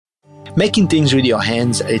making things with your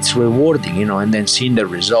hands, it's rewarding, and then seeing the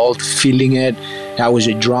result, feeling it, how is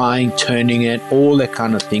it drying, turning it, all that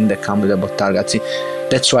kind of thing that come with the Bottarga.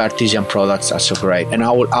 That's why artisan products are so great, and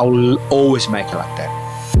I will always make it like that.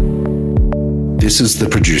 This is The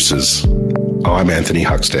Producers. I'm Anthony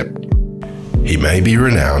Huckstep. He may be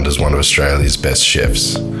renowned as one of Australia's best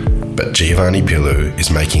chefs, but Giovanni Pilu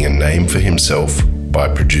is making a name for himself by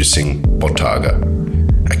producing Bottarga,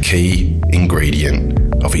 a key ingredient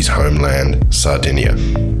of his homeland, Sardinia.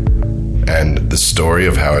 And the story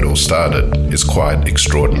of how it all started is quite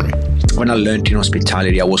extraordinary. When I learned in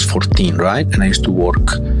hospitality, I was 14, right? And I used to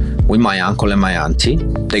work with my uncle and my auntie.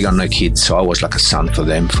 They got no kids, so I was like a son for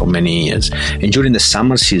them for many years. And during the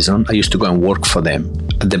summer season, I used to go and work for them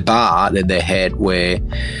at the bar that they had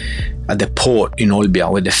at the port in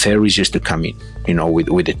Olbia, where the ferries used to come in,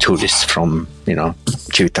 with the tourists from,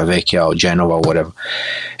 Civitavecchia or Genova or whatever.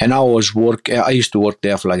 And I used to work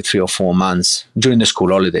there for like 3 or 4 months during the school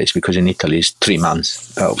holidays, because in Italy it's 3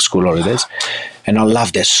 months of school holidays. And I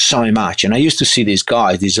loved it so much. And I used to see these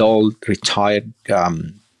guys, these old retired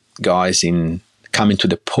guys coming to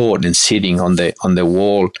the port and sitting on the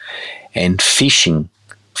wall and fishing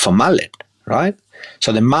for mullet, right?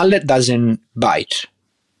 So the mullet doesn't bite.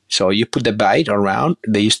 So you put the bait around.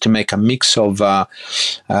 They used to make a mix of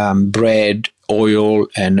bread, oil,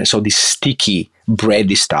 and so this sticky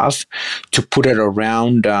bready stuff to put it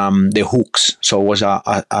around the hooks. So it was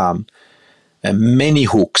many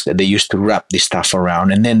hooks that they used to wrap this stuff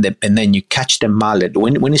around, and then you catch the mullet.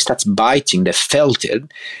 When it starts biting, they felt it,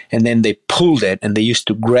 and then they pulled it, and they used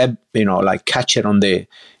to grab, like catch it on the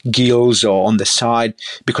gills or on the side,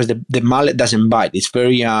 because the mullet doesn't bite. It's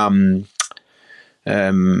very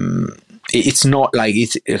it's not like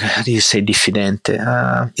how do you say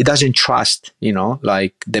diffidente? It doesn't trust,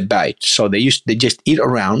 like the bait. So they just eat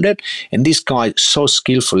around it, and these guys so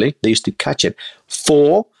skillfully they used to catch it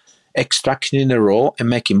 4 extracting in a row and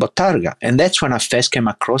making Bottarga. And that's when I first came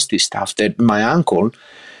across this stuff that my uncle,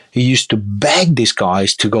 he used to beg these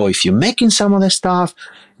guys to go, if you're making some of the stuff,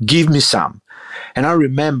 give me some. And I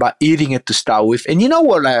remember eating it to start with. And you know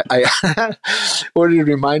what what it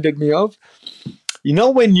reminded me of?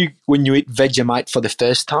 When you eat Vegemite for the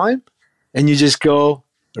first time and you just go,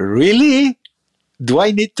 really? Do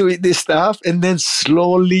I need to eat this stuff? And then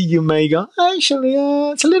slowly you may go, actually,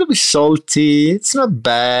 it's a little bit salty. It's not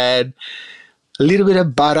bad. A little bit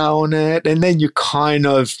of butter on it. And then you kind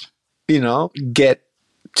of, get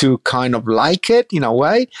to kind of like it in a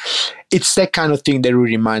way. It's that kind of thing that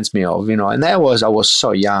really reminds me of, and I was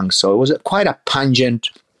so young. So it was quite a pungent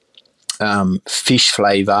fish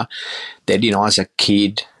flavor that, as a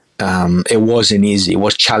kid, it wasn't easy. It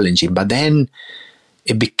was challenging. But then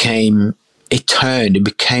it became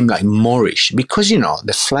like Moorish, because,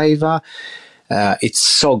 the flavor, it's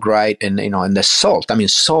so great. And, and the salt,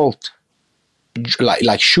 salt,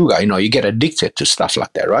 like sugar, you get addicted to stuff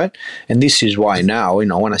like that, right? And this is why now,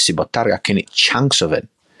 when I see Bottarga, I can eat chunks of it.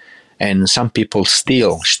 And some people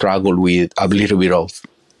still struggle with a little bit of,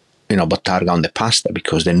 Bottarga on the pasta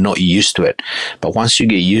because they're not used to it. But once you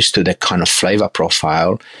get used to that kind of flavor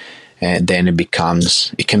profile, then it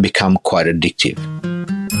can become quite addictive.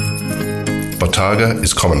 Bottarga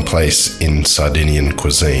is commonplace in Sardinian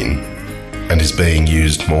cuisine and is being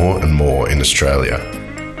used more and more in Australia.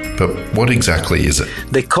 But what exactly is it?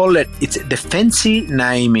 They call it, the fancy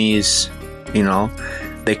name is,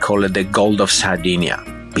 they call it the gold of Sardinia,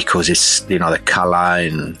 because it's, the color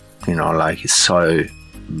and, it's so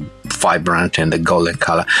vibrant and the golden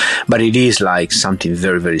color. But it is like something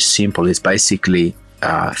very, very simple. It's basically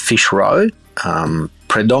fish roe,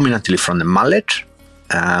 predominantly from the mullet,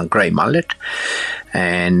 grey mullet,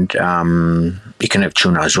 and you can have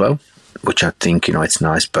tuna as well, which I think, it's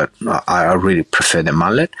nice, but I really prefer the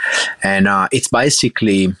mullet. And it's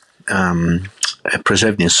basically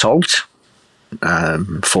preserved in salt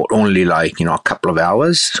for only a couple of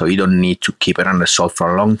hours. So you don't need to keep it under salt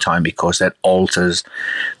for a long time, because that alters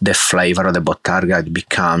the flavor of the Bottarga.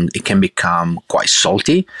 It can become quite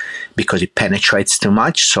salty because it penetrates too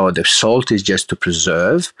much. So the salt is just to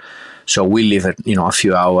preserve. So we leave it, a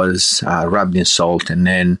few hours rubbed in salt, and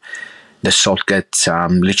then the salt gets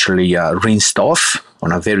literally rinsed off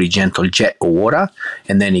on a very gentle jet of water,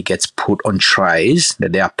 and then it gets put on trays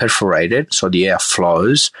that they are perforated, so the air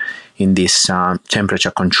flows in this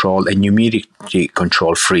temperature controlled and humidity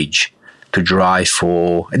controlled fridge to dry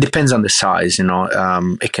for, it depends on the size,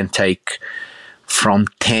 it can take from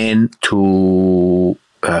 10 to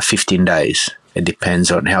 15 days. It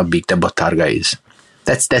depends on how big the Bottarga is.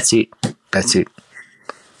 That's it.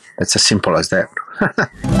 That's as simple as that.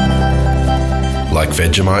 Like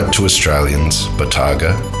Vegemite to Australians,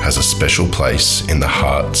 Bottarga has a special place in the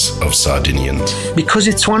hearts of Sardinians. Because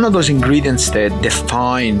it's one of those ingredients that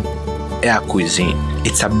define our cuisine.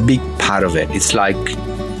 It's a big part of it. It's like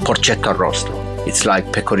porchetta arrosto. It's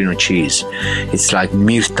like pecorino cheese. It's like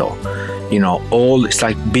mirto. It's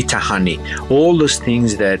like bitter honey. All those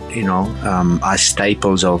things that, are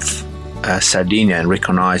staples of Sardinia and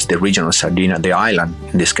recognize the region of Sardinia, the island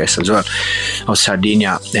in this case as well, of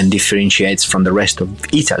Sardinia, and differentiates from the rest of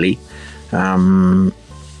Italy.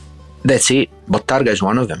 That's it. Bottarga is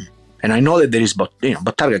one of them. And I know that there is,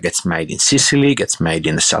 Bottarga gets made in Sicily, gets made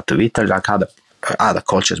in the south of Italy, like other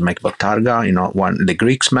cultures make Bottarga, the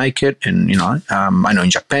Greeks make it, and, I know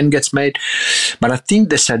in Japan gets made. But I think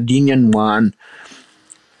the Sardinian one,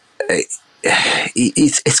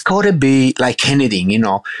 it's got to be like anything,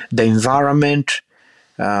 the environment,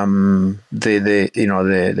 the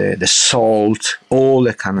salt, all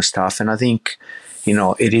that kind of stuff. And I think,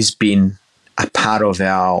 it has been a part of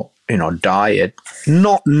our, diet,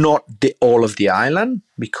 not all of the island,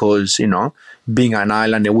 because, being an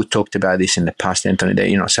island, and we talked about this in the past, Anthony,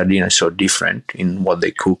 that, Sardinia is so different in what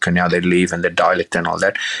they cook and how they live and the dialect and all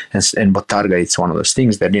that. And Bottarga, it's one of those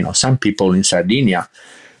things that, some people in Sardinia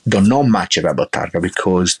don't know much about Bottarga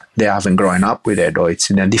because they haven't grown up with it, or it's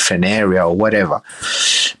in a different area or whatever.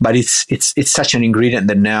 But it's such an ingredient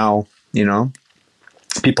that now,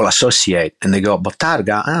 people associate and they go,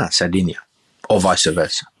 Bottarga, Sardinia, or vice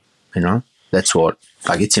versa. That's what,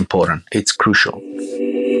 it's important. It's crucial.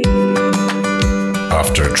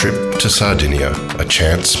 After a trip to Sardinia, a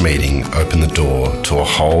chance meeting opened the door to a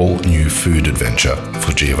whole new food adventure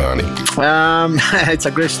for Giovanni. It's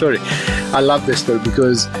a great story. I love this story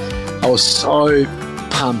because I was so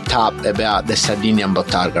pumped up about the Sardinian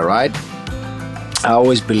Bottarga, right? I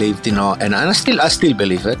always believed, and I still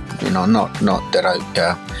believe it, not that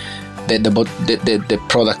the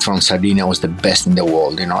product from Sardinia was the best in the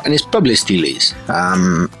world, and it probably still is.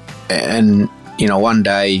 One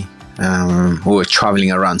day, we were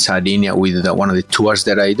traveling around Sardinia with one of the tours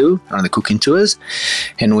that I do, one of the cooking tours,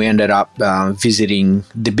 and we ended up visiting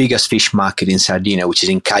the biggest fish market in Sardinia, which is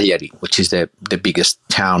in Cagliari, which is the biggest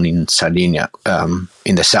town in Sardinia,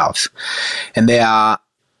 in the south. And they are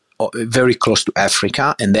very close to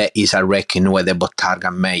Africa, and that is, I reckon, where the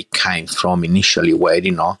Bottarga came from initially, where,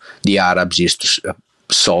 the Arabs used to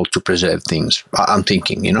salt to preserve things. I'm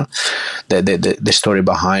thinking, the story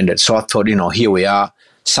behind it. So I thought, here we are,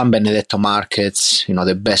 San Benedetto markets,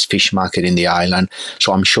 the best fish market in the island.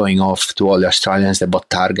 So I'm showing off to all the Australians the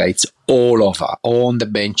Bottarga. It's all over, on the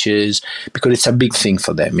benches, because it's a big thing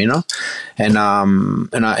for them, And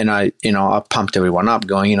I pumped everyone up,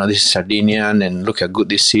 going, this is Sardinian, and look how good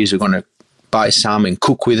this is. We're going to buy some and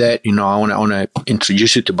cook with it. I want to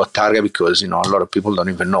introduce you to Bottarga because a lot of people don't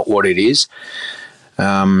even know what it is.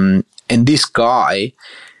 And this guy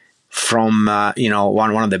from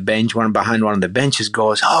one of the bench, one behind one of the benches,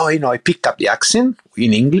 goes, I picked up the accent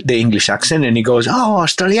in English, the English accent, and he goes,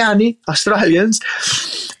 Australians.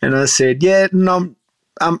 And I said, yeah, no,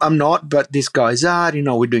 I'm not, but these guys are,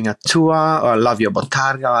 we're doing a tour. I love your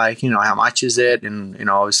Bottarga, how much is it? And,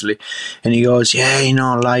 obviously, and he goes, yeah,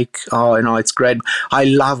 it's great. I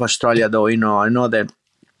love Australia though, I know that.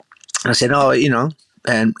 I said,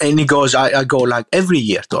 and he goes, I go like every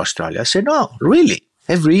year to Australia. I said, oh, really?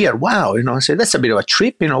 Every year? Wow. I said, that's a bit of a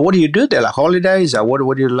trip. What do you do there? Like holidays? Or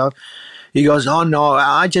what do you love? He goes, oh, no,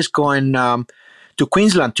 I just go to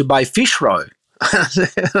Queensland to buy fish roe.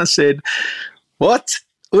 I said, what?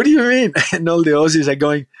 What do you mean? And all the Aussies are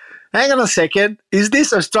going, hang on a second. Is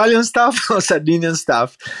this Australian stuff or Sardinian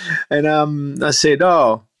stuff? And I said,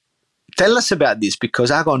 oh, tell us about this, because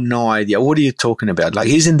I got no idea. What are you talking about? Like,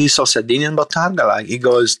 isn't this a Sardinian Bottarga? Like, he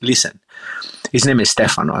goes, listen. His name is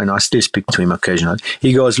Stefano, and I still speak to him occasionally.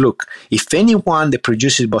 He goes, look, if anyone that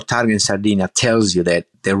produces Bottarga in Sardinia tells you that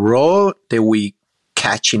the raw that we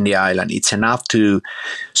catch in the island, it's enough to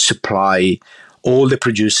supply all the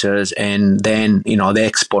producers, and then, the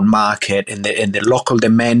export market and the local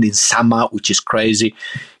demand in summer, which is crazy.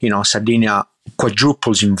 Sardinia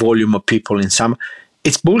quadruples in volume of people in summer.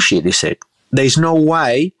 It's bullshit, he said. There's no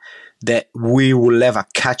way that we will ever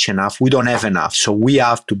catch enough. We don't have enough. So we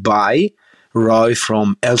have to buy raw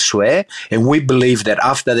from elsewhere. And we believe that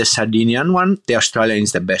after the Sardinian one, the Australian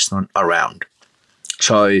is the best one around.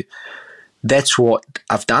 So that's what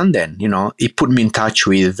I've done then. He put me in touch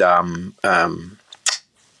with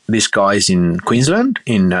these guys in Queensland,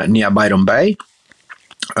 near Byron Bay,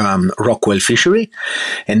 Rockwell Fishery.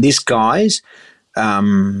 And these guys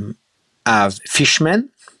have fishermen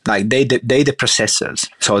Like they the processors.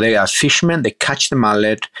 So they are fishermen. They catch the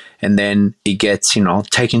mullet, and then it gets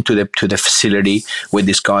taken to the facility where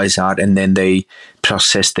these guys are, and then they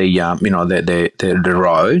process the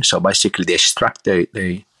roe. So basically, they extract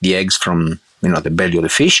the eggs from the belly of the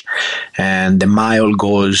fish, and the male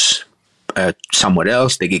goes somewhere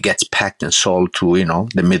else. They gets packed and sold to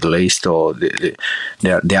the Middle East, or the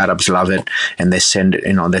Arabs love it, and they send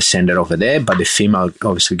it over there. But the female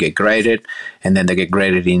obviously get graded, and then they get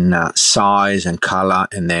graded in size and color,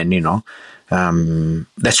 and then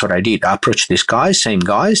that's what I did. I approached these same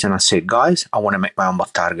guys, and I said, guys, I want to make my own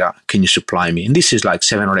bottarga. Can you supply me? And this is like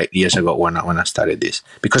 7 or 8 years ago when I started this,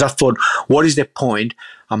 because I thought, what is the point?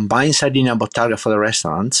 I'm buying Sardinia bottarga for the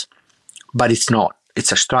restaurants, but it's not.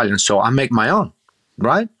 It's Australian, so I make my own,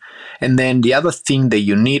 right? And then the other thing that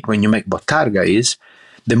you need when you make bottarga is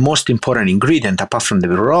the most important ingredient, apart from the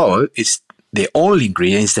raw, is the only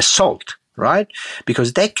ingredient is the salt, right?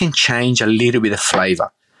 Because that can change a little bit of flavor.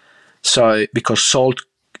 So because salt,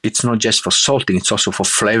 it's not just for salting, it's also for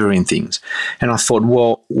flavoring things. And I thought,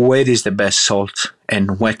 well, where is the best salt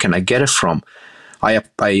and where can I get it from? I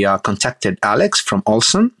contacted Alex from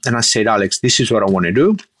Olsen, and I said, Alex, this is what I want to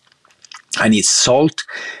do. I need salt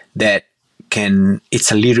that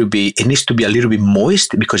it needs to be a little bit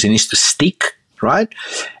moist because it needs to stick, right?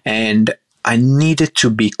 And I need it to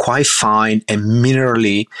be quite fine and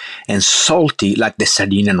minerally and salty like the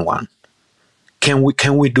Sardinian one. Can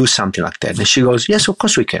we do something like that? And she goes, yes, of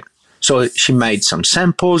course we can. So she made some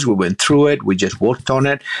samples. We went through it. We just worked on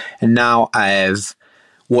it. And now I have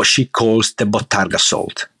what she calls the bottarga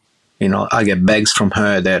salt. I get bags from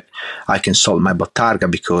her that I can salt my bottarga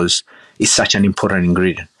because it's such an important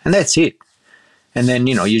ingredient. And that's it. And then,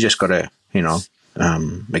 you just got to,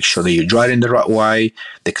 make sure that you dry it in the right way.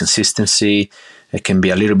 The consistency, it can be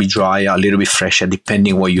a little bit drier, a little bit fresher,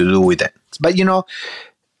 depending what you do with it. But,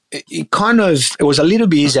 it was a little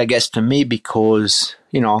bit easy, I guess, for me because,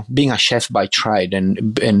 being a chef by trade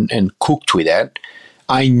and cooked with it,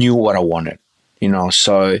 I knew what I wanted,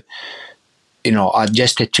 so, I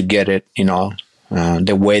just had to get it,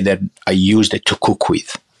 the way that I used it to cook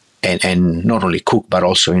with. And not only cook, but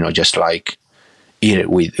also, just like eat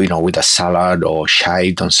it with, with a salad or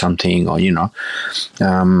shaved on something or,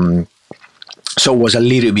 so it was a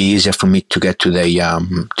little bit easier for me to get to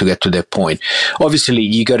the point. Obviously,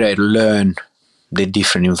 you got to learn the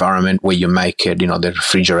different environment where you make it, the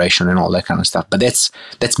refrigeration and all that kind of stuff. But that's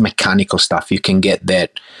mechanical stuff. You can get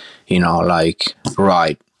that,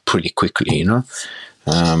 right pretty quickly, and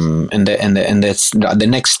that's the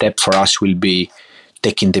next step for us will be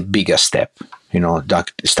taking the bigger step,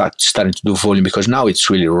 starting to do volume because now it's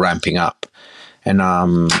really ramping up. And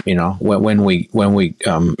when we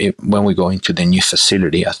go into the new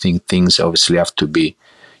facility, I think things obviously have to be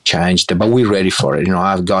changed, but we're ready for it.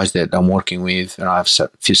 I have guys that I'm working with, and I have a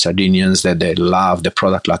few Sardinians that they love the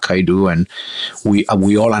product like I do, and we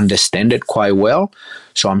all understand it quite well.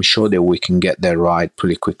 So I'm sure that we can get that right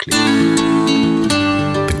pretty quickly.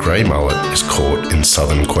 The grey mullet is caught in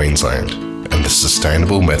southern Queensland, and the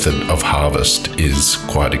sustainable method of harvest is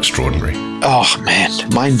quite extraordinary. Oh man,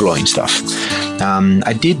 mind-blowing stuff.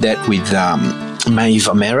 I did that with Maeve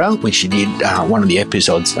O'Meara when she did one of the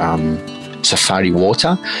episodes, Safari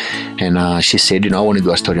Water, and she said, I want to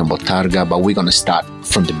do a story on bottarga, but we're going to start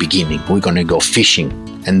from the beginning. We're going to go fishing,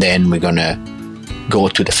 and then we're going to go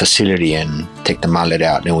to the facility and take the mullet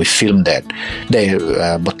out, and we filmed that,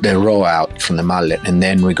 the raw out from the mullet, and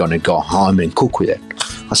then we're going to go home and cook with it.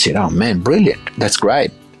 I said, oh man, brilliant. That's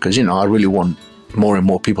great, because, I really want more and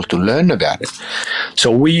more people to learn about it. So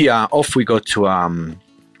we go to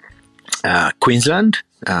Queensland.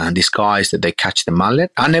 These guys that they catch the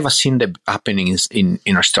mullet. I never seen that happening in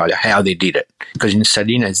Australia, how they did it, because in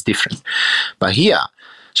Sardinia it's different. But here,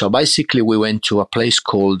 so basically we went to a place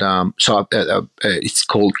called, it's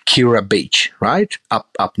called Kirra Beach, right?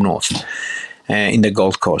 Up north in the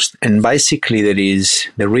Gold Coast. And basically there is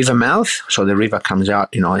the river mouth. So the river comes out,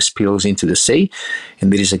 it spills into the sea.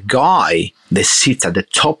 And there is a guy that sits at the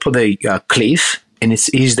top of the cliff, and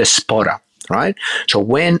he's the spotter. Right? So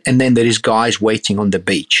and then there is guys waiting on the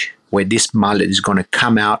beach where this mullet is going to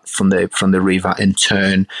come out from the river and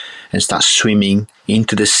turn and start swimming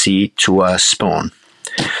into the sea to spawn.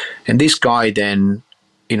 And this guy then,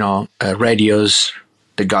 radios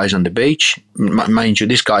the guys on the beach. Mind you,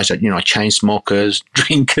 these guys are, chain smokers,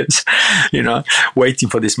 drinkers, waiting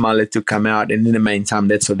for this mullet to come out. And in the meantime,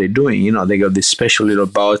 that's what they're doing. They got these special little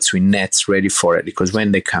boats with nets ready for it, because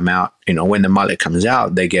when they come out, when the mullet comes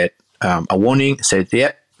out, they get a warning, says,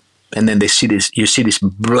 and then you see this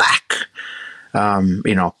black,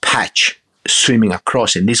 patch swimming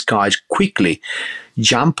across, and these guys quickly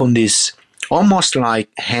jump on this almost like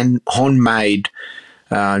homemade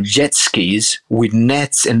jet skis with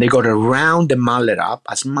nets, and they got to round the mullet up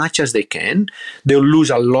as much as they can. They'll lose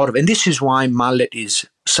a lot of, and this is why mullet is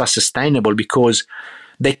so sustainable, because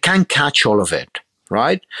they can't catch all of it,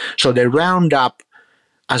 right? So they round up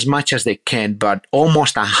as much as they can, but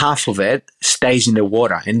almost a half of it stays in the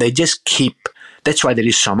water, and they just keep. That's why there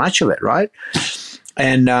is so much of it, right?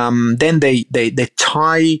 And then they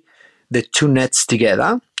tie the two nets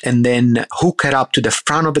together and then hook it up to the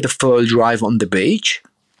front of the four-wheel drive on the beach,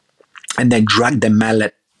 and then drag the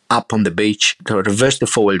mallet up on the beach to reverse the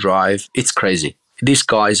four-wheel drive. It's crazy. These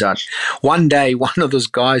guys are. One day, one of those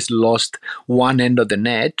guys lost one end of the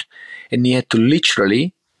net, and he had to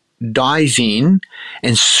literally dive in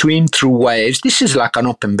and swim through waves. This is like an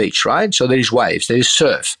open beach, right? So there is waves, there is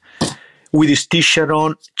surf. With his t-shirt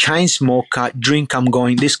on, chain smoker, drink I'm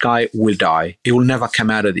going, this guy will die. He will never come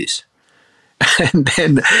out of this. And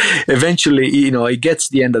then eventually, he gets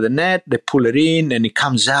the end of the net, they pull it in, and he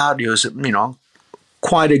comes out. He was,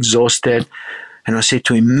 quite exhausted. And I said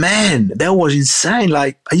to him, man, that was insane.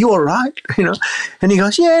 Like, are you all right? And he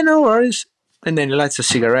goes, yeah, no worries. And then he lights a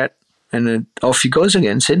cigarette, and then off he goes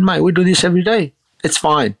again. Said, mate, we do this every day. It's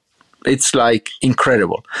fine. It's like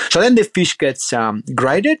incredible. So then the fish gets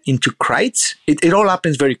graded into crates. It all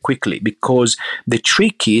happens very quickly, because the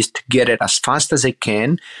trick is to get it as fast as they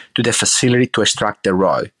can to the facility to extract the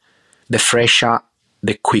roe. The fresher,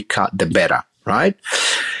 the quicker, the better, right?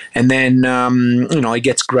 And then, it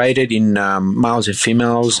gets graded in males and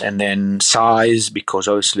females, and then size, because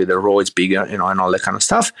obviously the roe is bigger, and all that kind of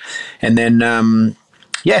stuff. And then,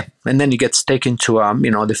 and then it gets taken to,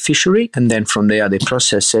 the fishery, and then from there they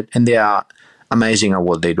process it, and they are amazing at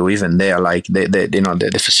what they do. Even they are like,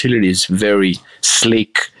 the facility is very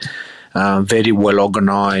slick, very well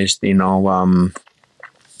organized,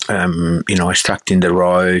 extracting the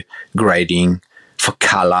roe, grading for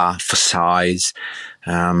color, for size,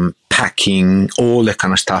 packing, all that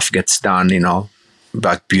kind of stuff gets done,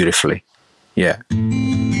 but beautifully. Yeah.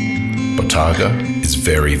 Bottarga is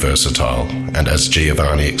very versatile, and as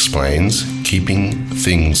Giovanni explains, keeping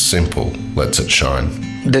things simple lets it shine.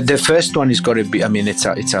 The first one is got to be, it's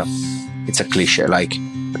a cliche, like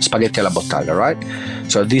spaghetti alla Bottarga, right?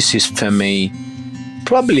 So this is for me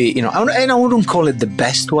probably, and I wouldn't call it the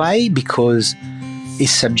best way, because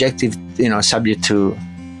it's subjective, subject to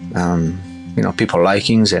people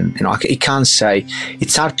likings, and you can't say,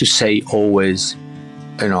 it's hard to say always,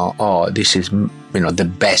 this is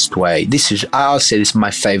the best way. I'll say this is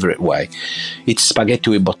my favorite way. It's spaghetti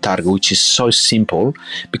with Bottarga, which is so simple,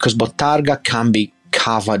 because Bottarga can be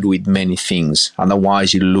covered with many things.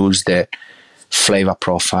 Otherwise, you lose the flavor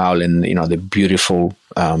profile and, the beautiful,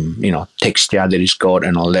 texture that it's got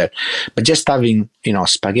and all that. But just having,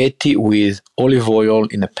 spaghetti with olive oil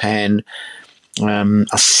in a pan,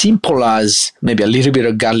 as simple as maybe a little bit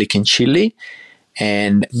of garlic and chili,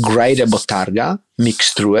 and grated Bottarga,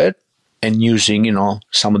 mix through it, and using,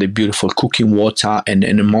 some of the beautiful cooking water and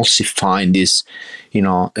emulsifying this,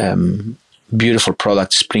 beautiful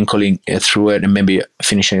product, sprinkling through it, and maybe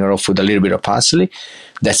finishing it off with a little bit of parsley.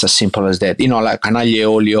 That's as simple as that. Like an aglio e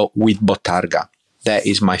olio with Bottarga. That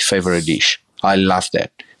is my favorite dish. I love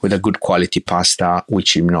that. With a good quality pasta,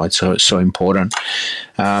 which, it's so important.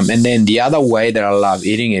 And then the other way that I love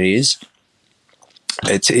eating it is,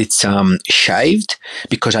 it's shaved,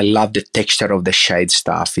 because I love the texture of the shaved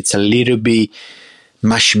stuff. It's a little bit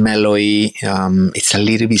marshmallowy, it's a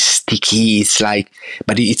little bit sticky,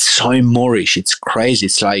 but it's so Moorish, it's crazy.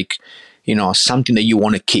 It's like, something that you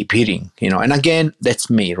want to keep eating, and again, that's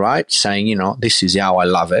me, right? Saying, this is how I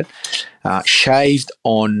love it. Shaved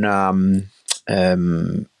on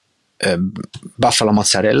buffalo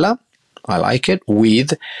mozzarella, I like it,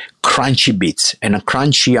 with crunchy bits. And a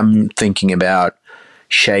crunchy, I'm thinking about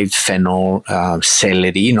shaved fennel,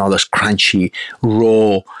 celery, those crunchy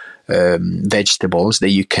raw vegetables that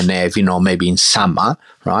you can have, maybe in summer,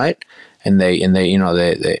 right? And they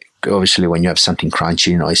obviously when you have something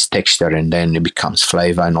crunchy, it's texture, and then it becomes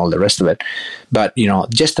flavor and all the rest of it. But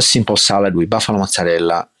just a simple salad with buffalo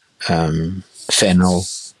mozzarella, fennel,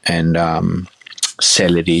 and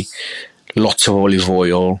celery, lots of olive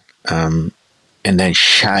oil, and then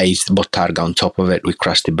shaved Bottarga on top of it with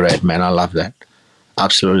crusty bread. Man, I love that.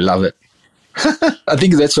 Absolutely love it. I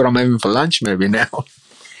think that's what I'm having for lunch maybe now.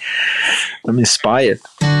 I'm inspired.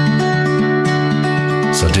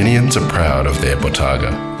 Sardinians are proud of their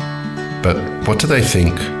Bottarga, but what do they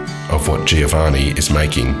think of what Giovanni is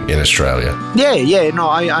making in Australia?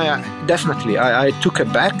 I definitely. I took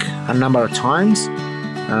it back a number of times.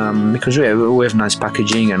 because we have nice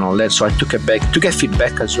packaging and all that. So I took it back to get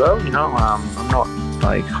feedback as well. I'm not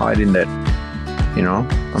like hiding that.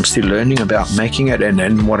 I'm still learning about making it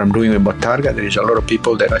and what I'm doing with Bottarga. There is a lot of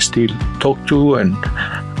people that I still talk to and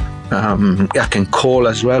I can call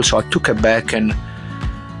as well. So I took it back and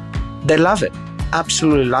they love it.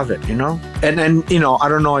 Absolutely love it, And I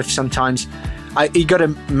don't know if sometimes you got to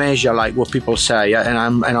measure like what people say, and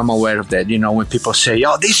I'm aware of that. When people say,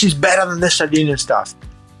 "Oh, this is better than the Sardinian stuff,"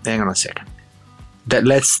 hang on a second. That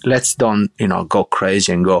let's don't go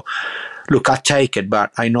crazy and go. Look, I take it,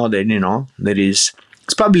 but I know that it's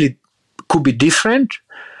probably could be different,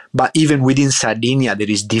 but even within Sardinia there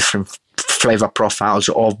is different flavor profiles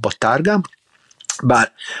of Bottarga.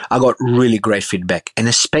 But I got really great feedback, and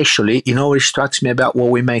especially, what strikes me about what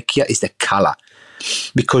we make here is the color.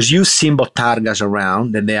 Because you've seen Bottargas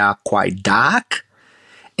around and they are quite dark,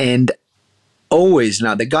 and always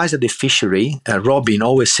now the guys at the fishery, Robin,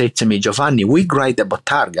 always say to me, Giovanni, we grade the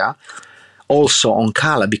Bottarga also on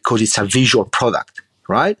color because it's a visual product,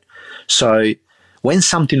 right? So when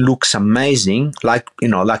something looks amazing, like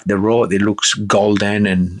the rod, it looks golden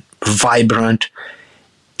and vibrant,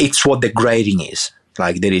 it's what the grading is.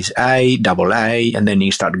 Like there is A, double A, and then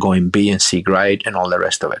you start going B and C grade and all the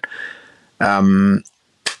rest of it.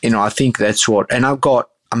 I think that's what, and I've got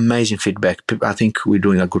amazing feedback. I think we're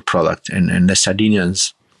doing a good product, and the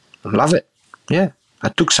Sardinians love it. Yeah, I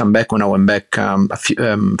took some back when I went back a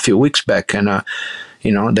few weeks back, and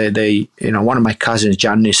they one of my cousins,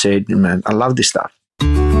 Gianni, said, "Man, I love this stuff."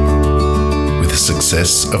 With the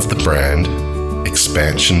success of the brand,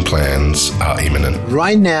 expansion plans are imminent.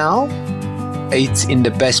 Right now, it's in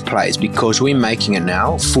the best place because we're making it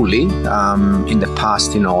now fully. In the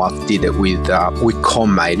past, I did it with we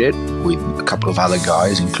co-made it with a couple of other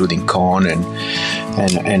guys, including Con and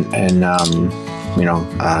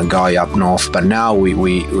a guy up north. But now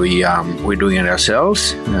we're doing it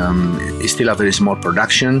ourselves. It's still a very small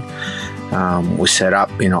production. We set up,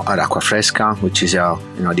 at Acqua Fresca, which is our,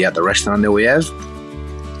 the other restaurant that we have,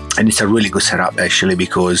 and it's a really good setup actually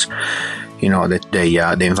because.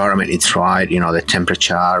 The environment is right, the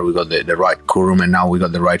temperature, we got the right cool room, and now we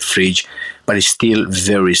got the right fridge, but it's still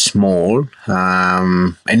very small,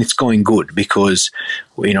 and it's going good because,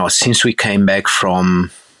 since we came back from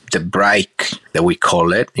the break that we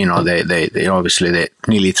call it, they obviously the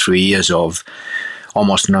nearly 3 years of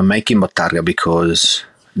almost not making Bottarga because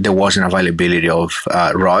there wasn't availability of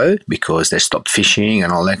roe because they stopped fishing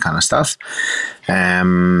and all that kind of stuff.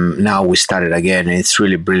 Now we started again, and it's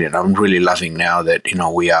really brilliant. I'm really loving now that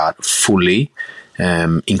we are fully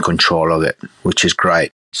in control of it, which is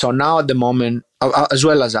great. So now at the moment, as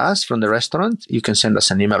well as us from the restaurant, you can send us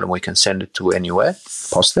an email and we can send it to anywhere,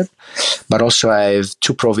 post it. But also I have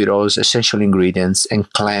two Proviros, Essential Ingredients, and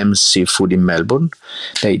Clams Seafood in Melbourne.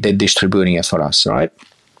 They're distributing it for us, right?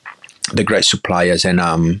 They're great suppliers,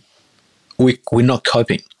 and we're not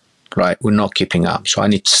coping, right? We're not keeping up. So I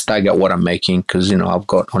need to stagger what I'm making because, I've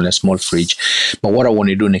got only a small fridge. But what I want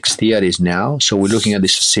to do next year is now, so we're looking at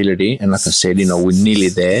this facility, and like I said, we're nearly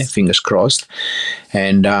there, fingers crossed.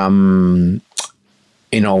 And,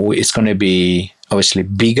 it's going to be obviously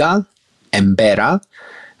bigger and better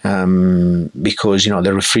because,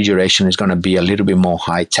 the refrigeration is going to be a little bit more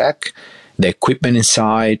high tech. The equipment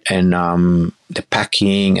inside and the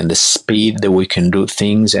packing and the speed that we can do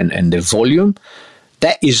things and the volume,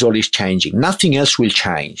 that is always changing. Nothing else will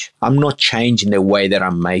change. I'm not changing the way that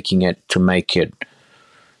I'm making it to make it,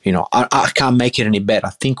 I can't make it any better.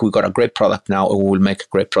 I think we've got a great product now, and we'll make a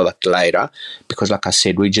great product later because, like I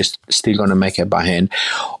said, we're just still going to make it by hand.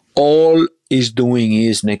 All is doing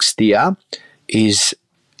is next year is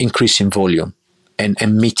increasing volume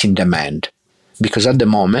and meeting demand because at the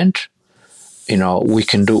moment, we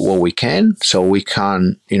can do what we can, so we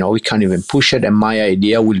can't even push it. And my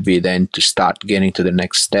idea will be then to start getting to the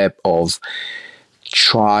next step of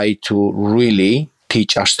try to really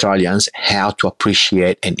teach Australians how to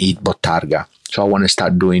appreciate and eat Bottarga. So I want to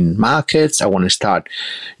start doing markets. I want to start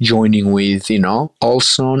joining with,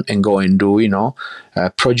 Olson and go and do,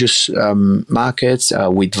 produce markets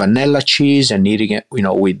with vanilla cheese and eating it,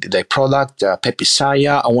 with their product,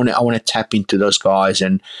 Pepisaya. I want to tap into those guys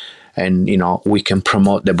and we can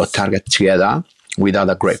promote the Bottarga together with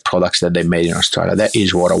other great products that they made in Australia. That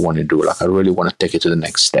is what I want to do. Like I really want to take it to the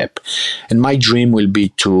next step. And my dream will be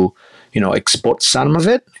to, export some of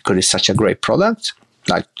it because it's such a great product,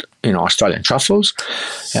 like, Australian truffles.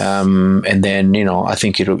 And then, I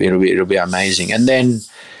think it'll be amazing. And then,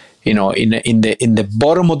 in the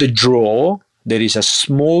bottom of the drawer, there is a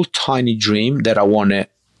small, tiny dream that I want to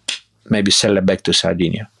maybe sell it back to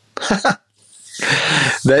Sardinia.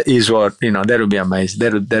 That is what, that would be amazing.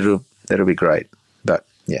 That would be great. But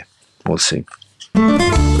yeah, we'll see.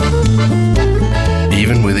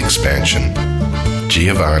 Even with expansion,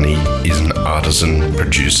 Giovanni is an artisan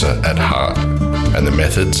producer at heart, and the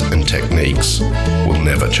methods and techniques will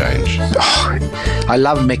never change. I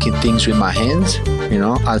love making things with my hands.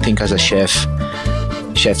 I think as a chef,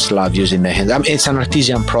 chefs love using their hands. It's an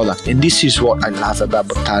artisan product, and this is what I love about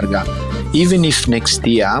Bottarga. Even if next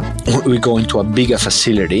year we go into a bigger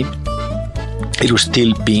facility, it will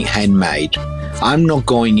still be handmade. I'm not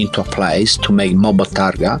going into a place to make more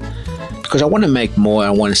Bottarga because I want to make more, I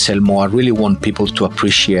want to sell more. I really want people to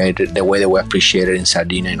appreciate it the way they were appreciated in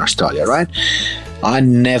Sardinia and Australia, right?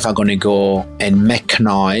 I'm never going to go and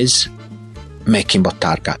mechanize making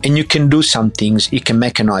Bottarga. And you can do some things, you can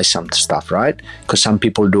mechanize some stuff, right? Because some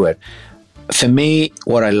people do it. For me,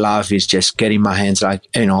 what I love is just getting my hands, like,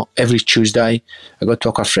 every Tuesday, I go to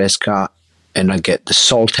Acqua Fresca and I get the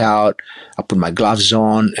salt out, I put my gloves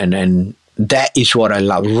on, and then that is what I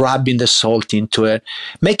love, rubbing the salt into it,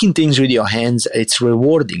 making things with your hands. It's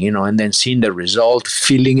rewarding, and then seeing the result,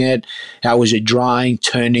 feeling it, how is it drying,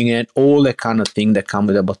 turning it, all the kind of thing that come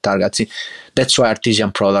with a Bottarga. That's why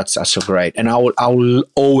artisan products are so great. And I will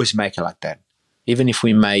always make it like that. Even if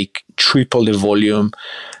we make triple the volume,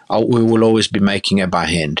 we will always be making it by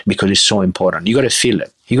hand because it's so important. You got to feel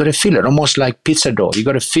it. You got to feel it, almost like pizza dough. You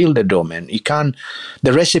got to feel the dough, man. You can't.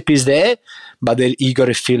 The recipe is there, but you got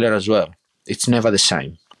to feel it as well. It's never the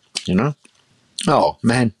same, Oh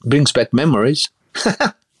man, brings back memories.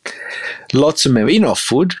 Lots of memories.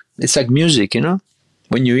 Food. It's like music.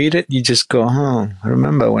 When you eat it, you just go, I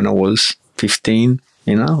remember when I was 15.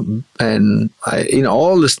 And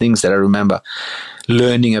all those things that I remember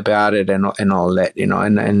learning about it and all that,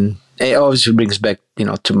 and it obviously brings back,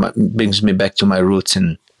 brings me back to my roots,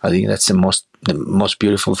 and I think that's the most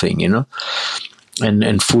beautiful thing,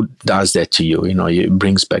 and food does that to you, it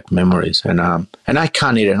brings back memories, and I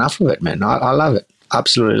can't eat enough of it, man. I love it,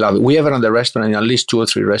 absolutely love it. We have it on the restaurant in at least 2 or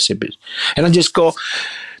 3 recipes, and I just go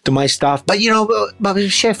to my staff, but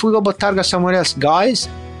chef, we got Bottarga somewhere else, guys.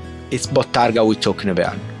 It's Bottarga we're talking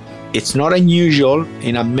about. It's not unusual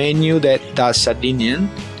in a menu that does Sardinian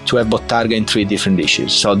to have Bottarga in 3 different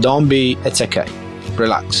dishes. So it's okay.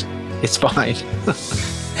 Relax. It's fine.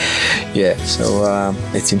 Yeah, so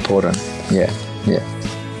it's important. Yeah.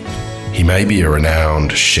 He may be a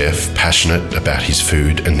renowned chef passionate about his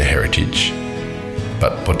food and heritage,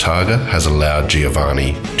 but Bottarga has allowed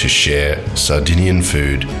Giovanni to share Sardinian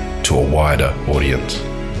food to a wider audience.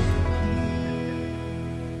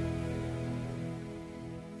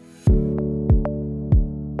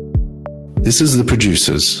 This is The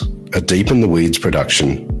Producers, a Deep in the Weeds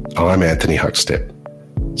production. I'm Anthony Huckstep.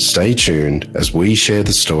 Stay tuned as we share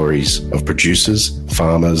the stories of producers,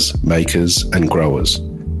 farmers, makers, and growers,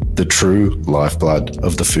 the true lifeblood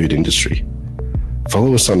of the food industry.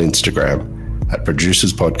 Follow us on Instagram at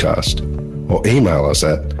Producers Podcast or email us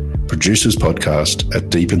at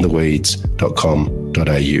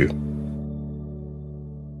producerspodcast@deepintheweeds.com.au.